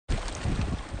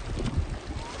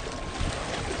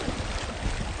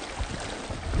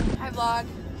vlog.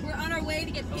 We're on our way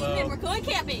to get painted and we're going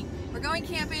camping. We're going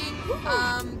camping.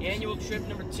 Annual trip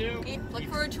number 2. Look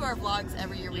forward to our vlogs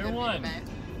every year. Year 1.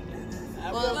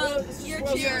 Well, year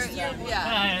Will's 2.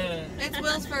 yeah. It's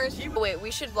Will's first. Oh, wait,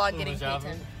 we should vlog getting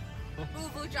painted.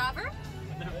 Boo Jobber?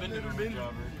 I've never been to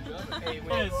Jobber. Hey,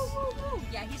 Woo.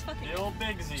 Yeah, he's fucking the old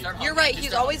Bigsy. You're right,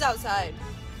 he's always outside.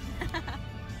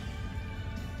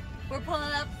 We're pulling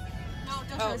up. No,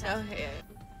 don't Oh, show us out. okay.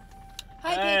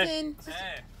 Hi, Peyton.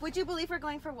 Hey. Would you believe we're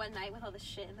going for one night with all this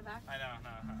shit in the back? I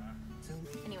know.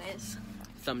 Anyways,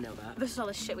 Thumbnail that. this is all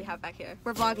the shit we have back here.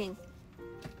 We're vlogging.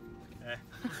 Hey.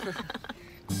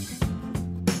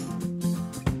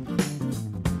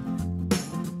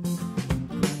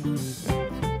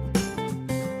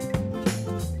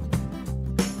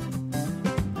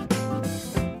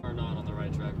 Are not on the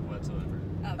right track whatsoever.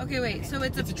 Okay, wait, so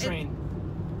it's a train.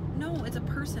 No, it's a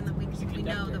person that we know.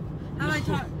 conductor. How do I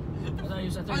talk?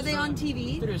 Are they on I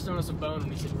TV? thought he was throwing us a bone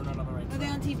when he said we're not on the right track. Are they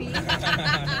on TV?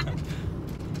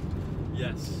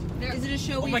 Yes. Is it a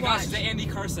show we Oh my watch? gosh, is it Andy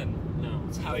Carson? No.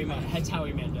 It's Howie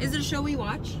Mandel. Is it a show we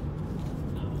watch?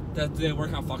 No. That they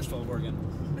work on Foxville, Oregon.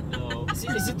 No.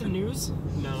 Is it the news?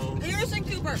 No. Harrison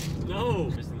Cooper. No.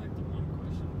 Missing like the one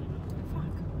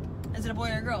question. Fuck. Is it a boy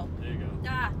or a girl? There you go.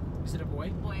 Ah, Is it a boy?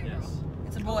 boy or Yes. girl?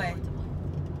 It's a boy. It's a boy.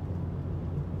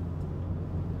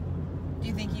 Do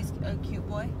you think he's a cute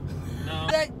boy? No.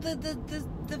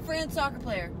 The France soccer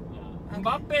player. No.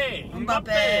 Okay. Mbappe.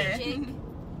 Mbappe.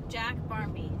 Jack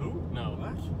Barmby. Who? No.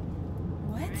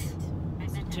 What? I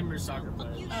meant him. Timber soccer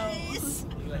player. You Oh. guys.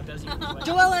 He like doesn't even play.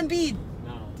 Joel Embiid.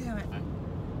 No. Damn it.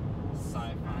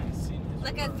 Sci-fi scene.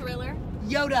 Like a thriller.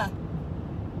 Yoda.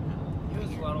 He was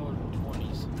a lot older than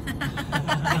 20s.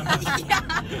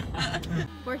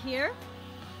 We're here.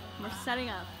 We're setting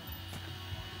up.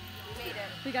 We made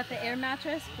it. We got the air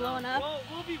mattress blowing up.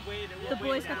 We'll be waiting. The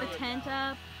boys got the tent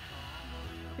up.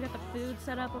 We got the food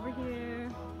set up over here.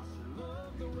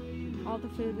 All the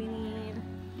food we need.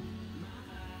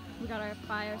 We got our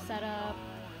fire set up.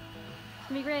 It's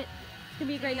gonna be great. It's gonna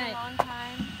be a great night. Long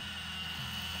time.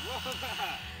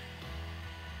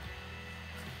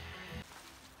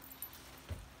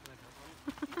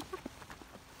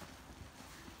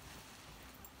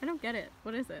 I don't get it.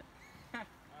 What is it? Alright,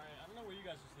 I don't know where you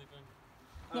guys are sleeping.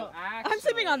 No, actually, I'm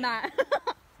sleeping on that. I read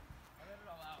it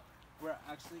all out. We're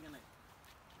actually gonna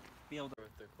be able to.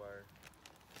 With the choir.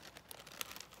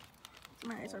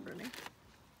 My eyes are burning.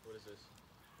 What is this?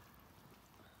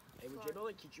 Hey, would you be able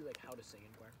to teach you like how to sing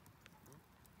in choir?